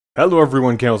Hello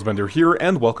everyone, kaozbender here,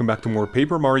 and welcome back to more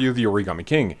Paper Mario the Origami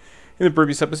King. In the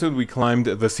previous episode, we climbed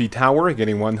the sea tower,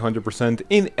 getting 100%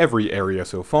 in every area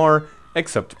so far,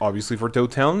 except obviously for Toad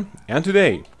Town. And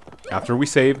today, after we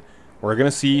save, we're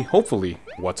gonna see, hopefully,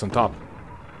 what's on top.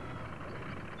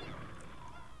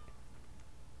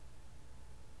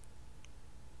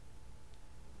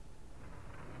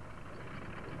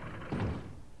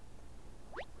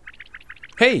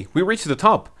 Hey, we reached the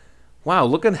top! Wow,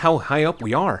 look at how high up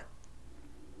we are.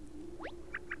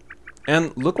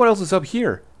 And look what else is up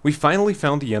here. We finally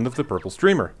found the end of the purple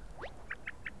streamer.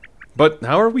 But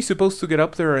how are we supposed to get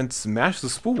up there and smash the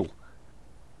spool?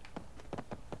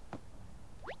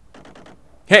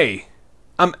 Hey,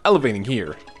 I'm elevating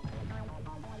here.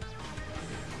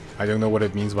 I don't know what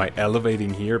it means by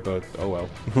elevating here, but oh well.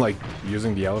 Like,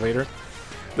 using the elevator.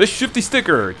 The shifty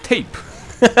sticker! Tape!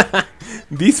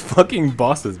 These fucking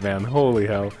bosses, man. Holy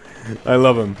hell. I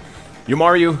love them. Yo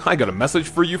Mario, I got a message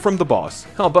for you from the boss.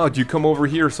 How about you come over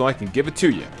here so I can give it to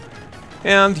you?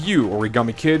 And you,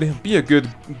 Origami Kid, be a good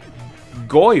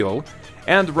goyle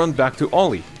and run back to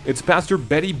Ollie. It's Pastor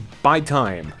Betty by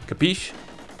time. Capiche?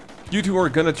 You two are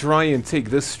gonna try and take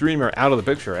this streamer out of the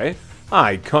picture, eh?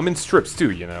 I come in strips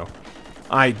too, you know.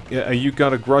 You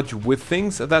got a grudge with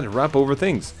things that rap over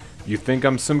things. You think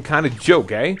I'm some kind of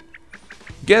joke, eh?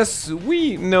 Guess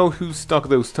we know who stuck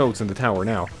those toads in the tower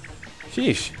now.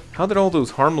 Sheesh, how did all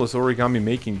those harmless origami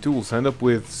making tools end up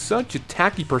with such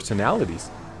tacky personalities?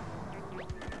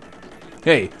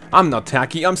 Hey, I'm not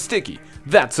tacky, I'm sticky.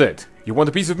 That's it. You want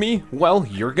a piece of me? Well,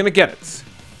 you're gonna get it.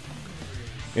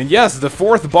 And yes, the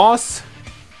fourth boss,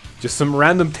 just some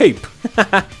random tape.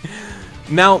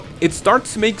 Now, it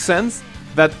starts to make sense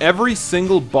that every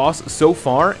single boss so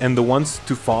far and the ones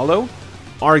to follow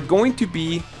are going to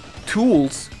be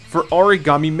tools for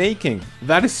origami making.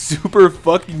 That is super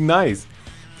fucking nice.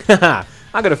 Haha,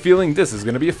 I got a feeling this is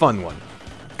gonna be a fun one.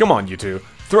 Come on, you two.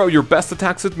 Throw your best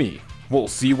attacks at me. We'll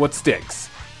see what sticks.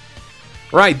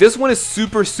 Right, this one is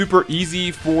super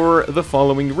easy for the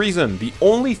following reason. The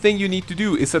only thing you need to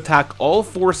do is attack all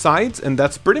four sides, and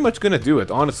that's pretty much gonna do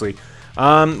it, honestly.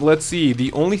 Let's see.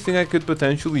 The only thing I could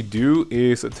potentially do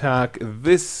is attack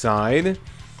this side.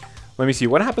 Let me see,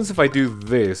 what happens if I do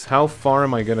this? How far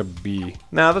am I gonna be?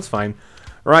 Nah, that's fine.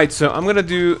 Right, so I'm gonna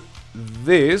do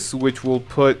this, which will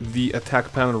put the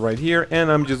attack panel right here, and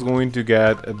I'm just going to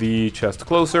get the chest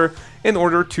closer in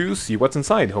order to see what's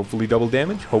inside. Hopefully double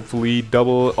damage, hopefully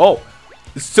double... Oh!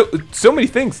 So many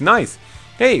things, nice!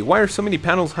 Hey, why are so many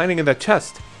panels hiding in that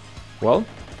chest? Well,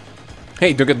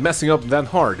 hey, don't get messing up that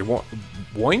hard.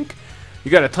 Boink? You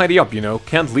gotta tidy up, you know,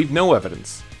 can't leave no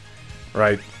evidence.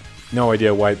 Right. No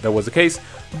idea why that was the case,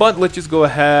 but let's just go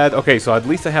ahead. Okay, so at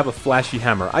least I have a flashy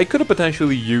hammer. I could have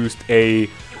potentially used a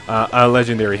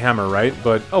legendary hammer, right?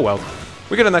 But oh well.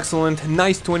 We got an excellent,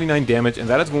 nice 29 damage, and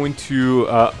that is going to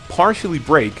partially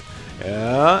break.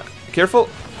 Careful.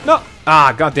 No!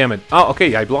 Ah, god damn it. Oh,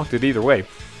 okay, I blocked it either way.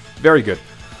 Very good.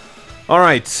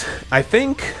 Alright, I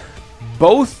think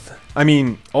all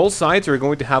sides are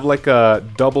going to have like a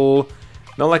double...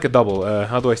 Not like a double,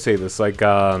 how do I say this? Like,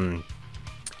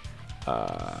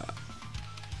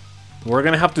 we're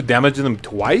gonna have to damage them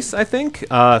twice, I think.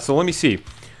 So let me see.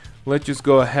 Let's just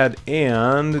go ahead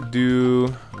and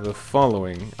do the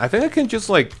following. I think I can just,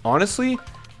 like, honestly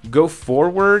go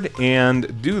forward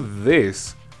and do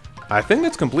this. I think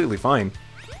that's completely fine.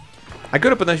 I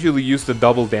could have potentially used the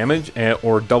double damage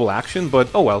or double action, but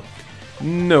oh well.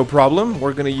 No problem.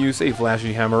 We're gonna use a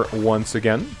flashy hammer once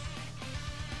again.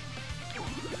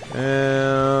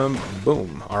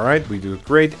 Boom. Alright, we do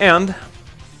great. And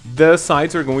the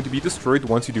sides are going to be destroyed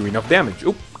once you do enough damage.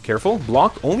 Oop, careful.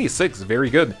 Block, only a 6. Very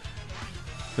good.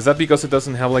 Is that because it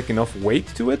doesn't have, like, enough weight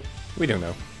to it? We don't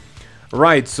know.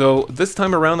 Right, so this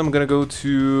time around I'm gonna go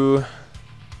to...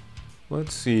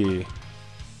 Let's see.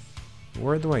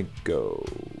 Where do I go?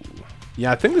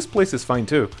 Yeah, I think this place is fine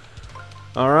too.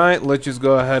 Alright, let's just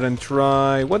go ahead and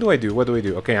try... What do I do?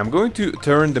 Okay, I'm going to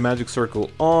turn the magic circle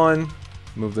on.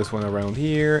 Move this one around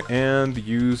here and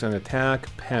use an attack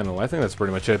panel. I think that's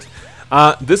pretty much it.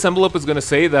 This envelope is going to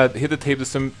say that hit the tape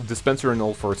dispenser on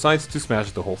all four sides to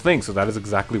smash the whole thing. So that is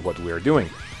exactly what we are doing.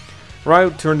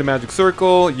 Right, turn the magic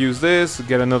circle, use this,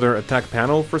 get another attack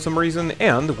panel for some reason,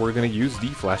 and we're going to use the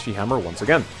flashy hammer once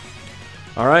again.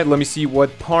 Alright, let me see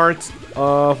what part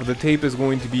of the tape is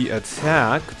going to be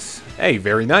attacked. Hey,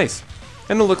 very nice.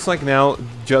 And it looks like now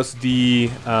just the...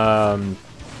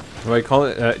 what do I call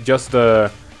it? Just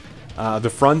the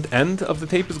front end of the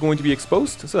tape is going to be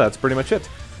exposed, so that's pretty much it.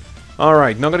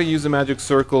 Alright, not gonna use the magic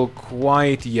circle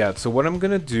quite yet, so what I'm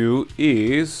gonna do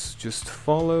is just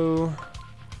follow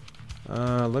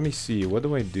Let me see. What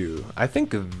do I do? I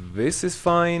think this is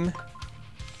fine.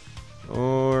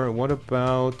 Or what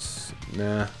about...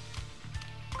 Nah.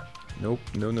 Nope.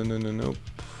 Nope.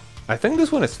 I think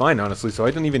this one is fine, honestly, so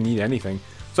I don't even need anything.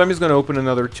 So I'm just gonna open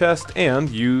another chest and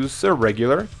use a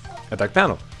regular attack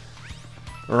panel.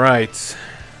 Right.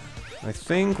 I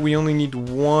think we only need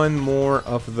one more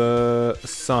of the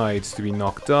sides to be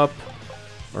knocked up.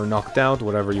 Or knocked out,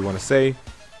 whatever you want to say.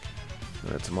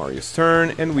 That's Mario's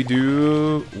turn, and we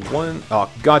do one... Oh,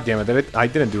 god damn it, I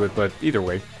didn't do it, but either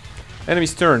way.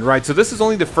 Enemy's turn, right, so this is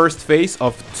only the first phase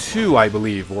of 2, I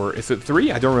believe. Or is it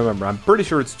 3? I don't remember, I'm pretty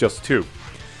sure it's just 2.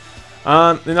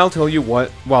 And I'll tell you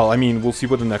what... Well, I mean, we'll see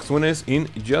what the next one is in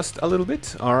just a little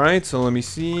bit. Alright, so let me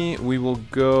see. We will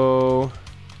go...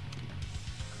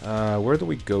 where do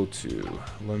we go to?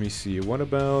 Let me see, what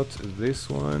about this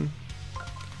one?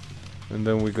 And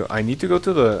then we go... I need to go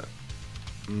to the...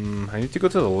 I need to go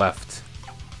to the left.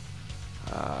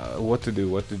 What to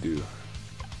do?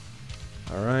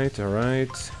 Alright.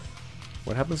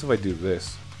 What happens if I do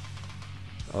this?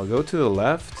 I'll go to the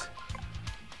left.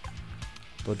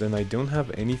 But then I don't have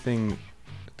anything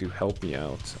to help me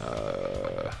out.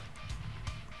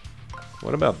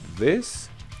 What about this?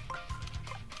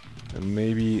 And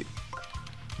maybe...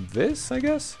 this, I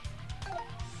guess?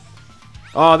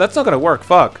 Oh, that's not gonna work,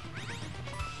 fuck.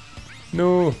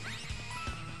 No.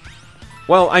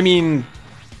 Well, I mean,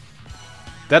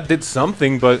 that did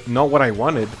something, but not what I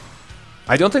wanted.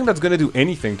 I don't think that's gonna do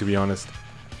anything, to be honest.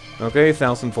 Okay,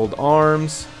 1000-fold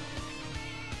arms.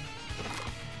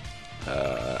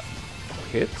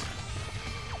 Hit.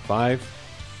 5.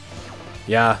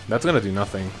 Yeah, that's gonna do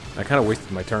nothing. I kind of wasted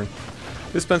my turn.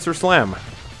 Dispenser slam.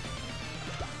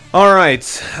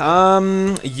 Alright,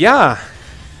 yeah.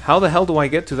 How the hell do I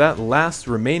get to that last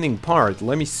remaining part?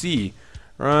 Let me see.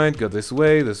 Right, go this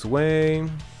way.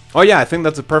 Oh yeah, I think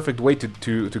that's a perfect way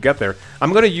to get there.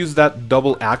 I'm gonna use that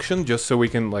double action just so we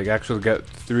can like actually get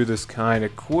through this kind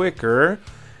of quicker.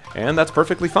 And that's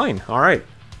perfectly fine. Alright.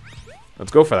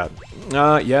 Let's go for that.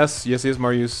 Yes,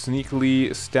 Mario's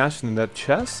sneakily stashed in that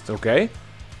chest. Okay.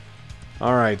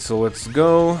 Alright, so let's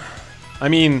go. I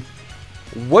mean,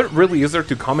 what really is there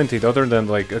to commentate other than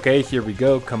like, okay, here we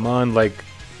go, come on, like,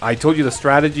 I told you the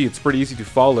strategy, it's pretty easy to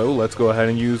follow. Let's go ahead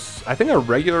and use, I think a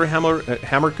regular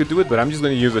hammer could do it, but I'm just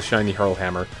going to use a shiny hurl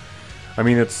hammer. I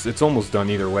mean, it's almost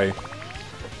done either way.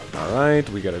 Alright,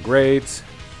 we got a great.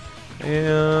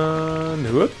 And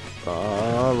whoop.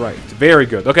 Alright, very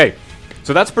good. Okay,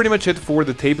 so that's pretty much it for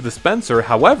the tape dispenser.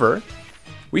 However,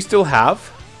 we still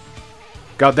have...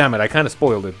 God damn it, I kind of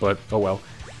spoiled it, but oh well.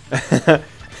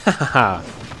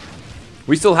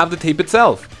 We still have the tape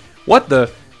itself. What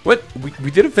the... What?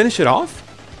 We didn't finish it off?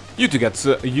 You to get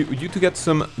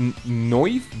some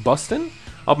noise bustin'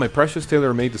 of my precious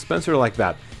tailor-made dispenser like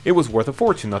that. It was worth a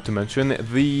fortune, not to mention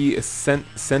the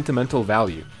sentimental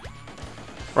value.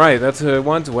 Right, that's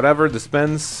whatever,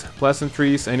 dispense,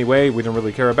 pleasantries. Anyway, we don't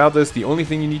really care about this. The only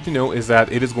thing you need to know is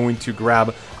that it is going to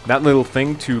grab that little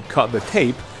thing to cut the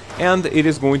tape, and it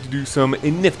is going to do some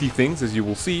nifty things, as you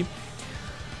will see.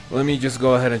 Let me just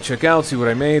go ahead and check out, see what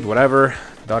I made, whatever.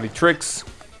 Dotty tricks.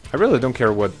 I really don't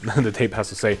care what the tape has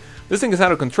to say. This thing is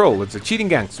out of control. It's a cheating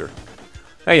gangster.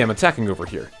 Hey, I'm attacking over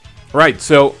here. Right,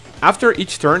 so after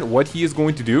each turn, what he is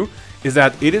going to do is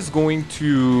that it is going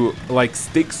to like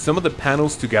stick some of the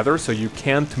panels together so you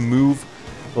can't move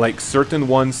like certain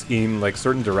ones in like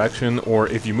certain direction, or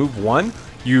if you move one,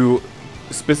 you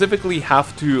specifically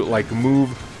have to like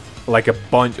move like a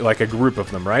bunch, like a group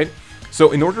of them, right?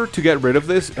 So in order to get rid of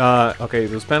this, okay,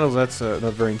 those panels, that's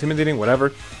not very intimidating,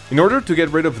 whatever. In order to get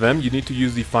rid of them, you need to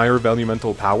use the fire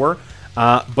elemental power.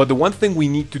 But the one thing we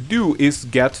need to do is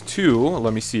get to,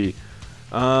 let me see.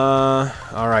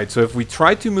 Alright, so if we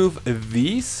try to move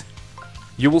these,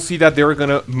 you will see that they're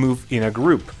gonna move in a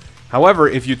group. However,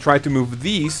 if you try to move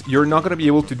these, you're not gonna be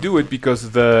able to do it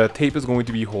because the tape is going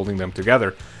to be holding them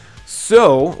together.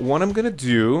 So, what I'm gonna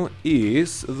do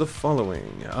is the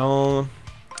following.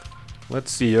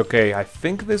 Let's see, okay, I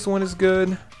think this one is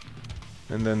good.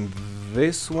 And then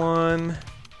this one,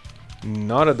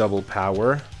 not a double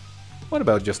power. What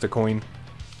about just a coin?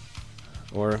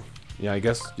 Or, yeah, I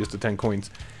guess just the 10 coins.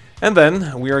 And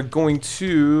then we are going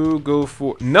to go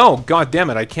for... No, god damn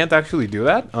it, I can't actually do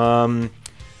that.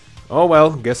 Oh well,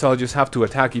 guess I'll just have to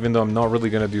attack even though I'm not really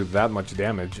gonna do that much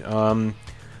damage.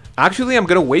 Actually, I'm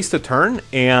gonna waste a turn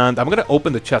and I'm gonna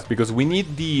open the chest because we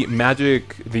need the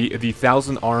magic, the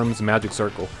 1000 arms magic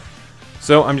circle.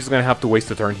 So I'm just gonna have to waste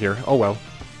a turn here. Oh well.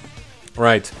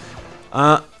 Right.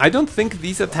 I don't think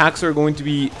these attacks are going to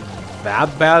be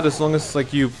that bad as long as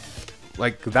like you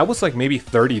like, that was like maybe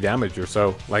 30 damage or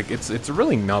so. Like, it's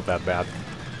really not that bad.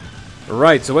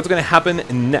 Right, so what's going to happen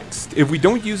next? If we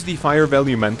don't use the Fire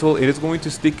Value Mental, it is going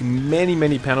to stick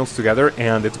many panels together,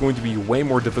 and it's going to be way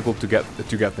more difficult to get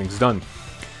things done.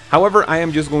 However, I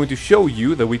am just going to show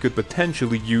you that we could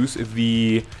potentially use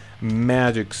the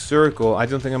Magic Circle. I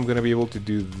don't think I'm going to be able to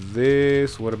do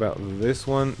this. What about this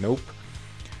one? Nope.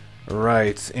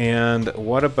 Right, and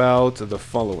what about the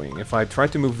following? If I try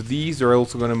to move these, they're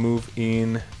also going to move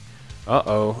in...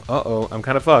 Uh-oh, I'm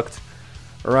kind of fucked.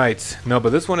 Right, no, but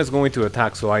this one is going to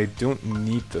attack, so I don't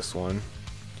need this one.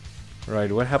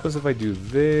 Right, what happens if I do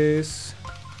this?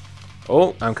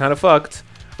 Oh, I'm kind of fucked.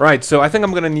 Right, so I think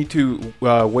I'm gonna need to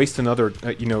waste another,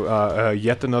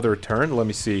 yet another turn. Let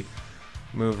me see.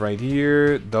 Move right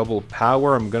here, double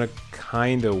power. I'm gonna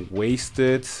kind of waste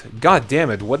it. God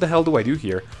damn it, what the hell do I do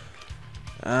here?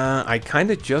 I kind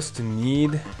of just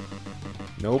need...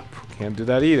 Nope, can't do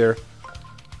that either.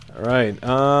 Alright,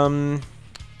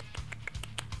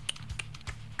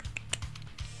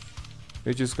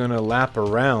 we're just gonna lap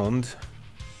around.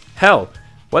 Hell,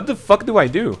 what the fuck do I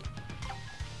do?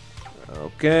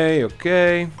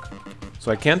 Okay.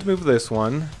 So I can't move this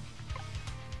one.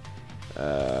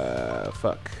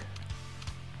 Fuck.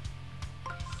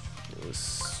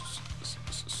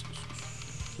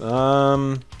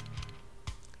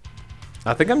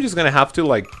 I think I'm just gonna have to,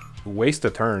 like, waste a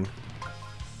turn.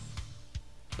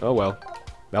 Oh well.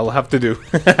 That'll have to do.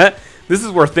 This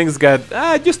is where things get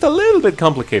just a little bit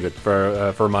complicated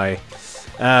for my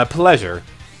pleasure.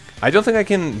 I don't think I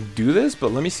can do this,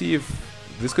 but let me see if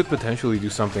this could potentially do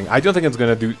something. I don't think it's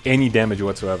going to do any damage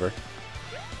whatsoever.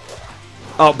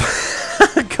 Oh,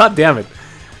 god damn it.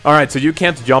 Alright, so you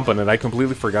can't jump on it. I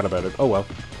completely forgot about it. Oh well.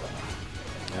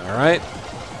 Alright.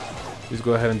 Let's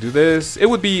go ahead and do this. It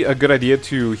would be a good idea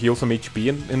to heal some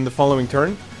HP in the following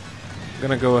turn. I'm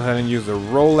going to go ahead and use a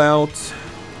rollout.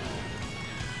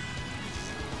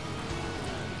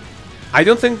 I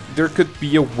don't think there could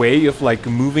be a way of, like,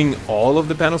 moving all of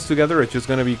the panels together. It's just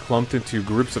going to be clumped into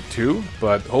groups of 2,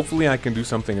 but hopefully I can do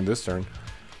something in this turn.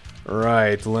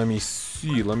 Right, let me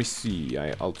see.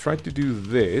 I'll try to do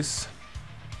this.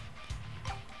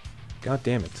 God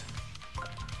damn it.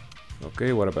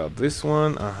 Okay, what about this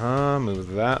one?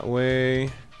 Move that way.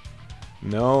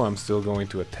 No, I'm still going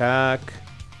to attack.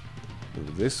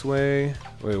 Move this way.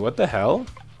 Wait, what the hell?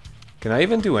 Can I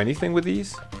even do anything with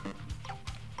these?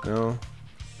 No.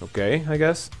 Okay, I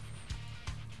guess.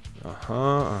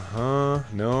 No,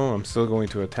 I'm still going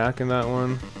to attack in that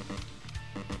one.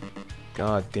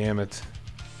 God damn it.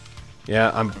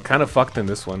 Yeah, I'm kind of fucked in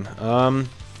this one.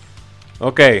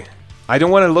 Okay. I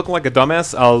don't want to look like a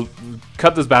dumbass. I'll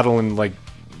cut this battle and, like,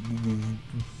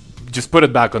 just put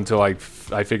it back until I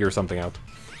figure something out.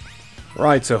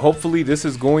 Right, so hopefully this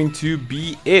is going to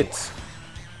be it.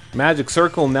 Magic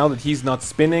Circle, now that he's not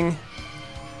spinning.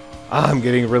 I'm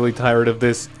getting really tired of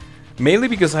this. Mainly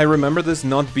because I remember this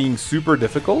not being super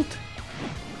difficult.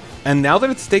 And now that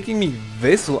it's taking me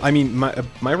this... I mean,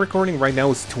 my recording right now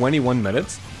is 21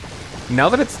 minutes. Now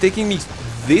that it's taking me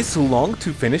this long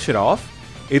to finish it off,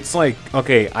 it's like,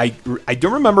 okay, I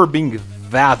don't remember being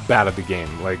that bad at the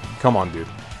game. Like, come on, dude.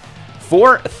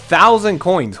 4,000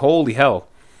 coins, holy hell.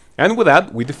 And with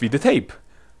that, we defeat the tape.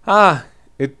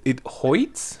 It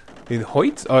hoits? It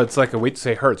hoits? Oh, it's like a way to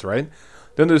say hurts, right?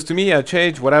 Don't do this to me,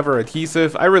 change, whatever,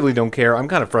 adhesive. I really don't care, I'm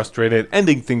kind of frustrated.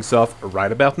 Ending things off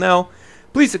right about now.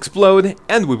 Please explode,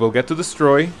 and we will get to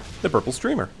destroy the purple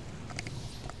streamer.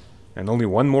 And only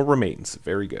one more remains.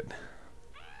 Very good.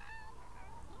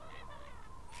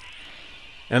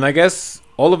 And I guess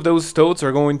all of those toads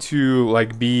are going to,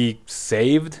 like, be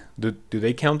saved. Do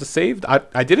they count as saved?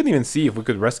 I didn't even see if we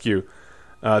could rescue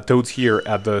toads here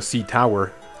at the sea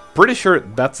tower. Pretty sure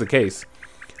that's the case.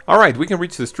 Alright, we can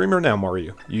reach the streamer now,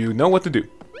 Mario. You know what to do.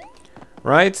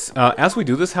 Right, as we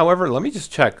do this, however, let me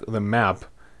just check the map.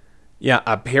 Yeah,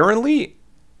 apparently...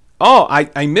 Oh,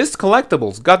 I missed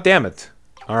collectibles, god damn it.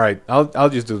 Alright, I'll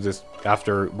just do this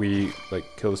after we, like,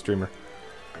 kill the streamer.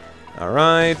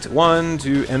 Alright, 1,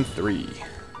 2, and 3.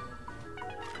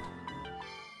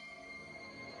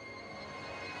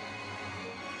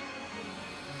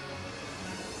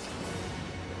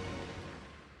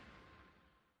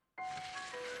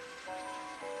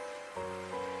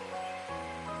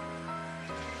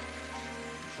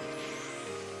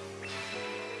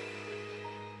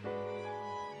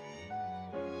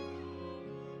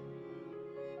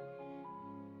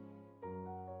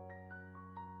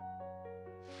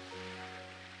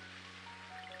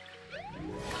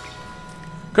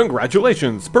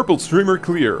 Congratulations, purple streamer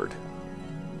cleared.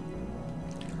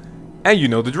 And you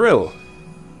know the drill.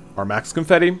 Our max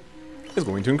confetti is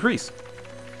going to increase.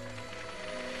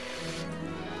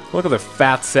 Look at the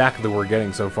fat sack that we're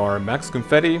getting so far. Max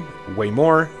confetti, way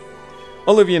more.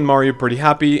 Olivia and Mario pretty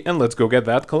happy, and let's go get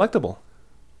that collectible.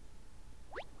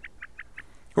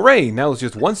 Hooray! Now there's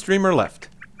just one streamer left.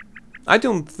 I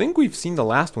don't think we've seen the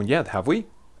last one yet, have we?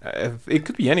 It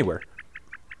could be anywhere.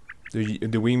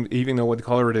 Do we even know what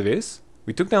color it is?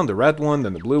 We took down the red one,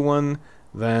 then the blue one,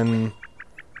 then...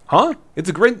 Huh? It's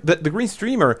a great... The green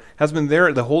streamer has been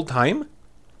there the whole time?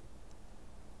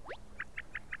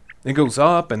 It goes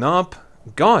up and up.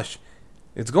 Gosh,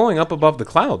 it's going up above the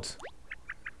clouds.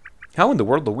 How in the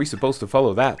world are we supposed to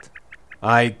follow that?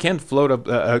 I can't float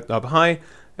up high,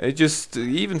 just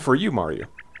even for you, Mario.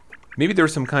 Maybe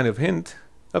there's some kind of hint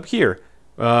up here.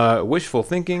 Wishful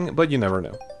thinking, but you never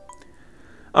know.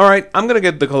 Alright, I'm gonna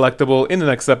get the collectible in the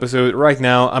next episode. Right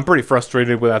now, I'm pretty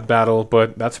frustrated with that battle,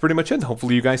 but that's pretty much it.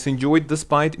 Hopefully you guys enjoyed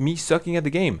despite me sucking at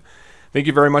the game. Thank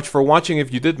you very much for watching.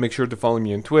 If you did, make sure to follow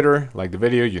me on Twitter, like the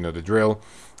video, you know the drill.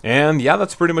 And yeah,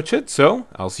 that's pretty much it. So,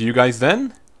 I'll see you guys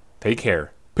then. Take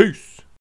care. Peace.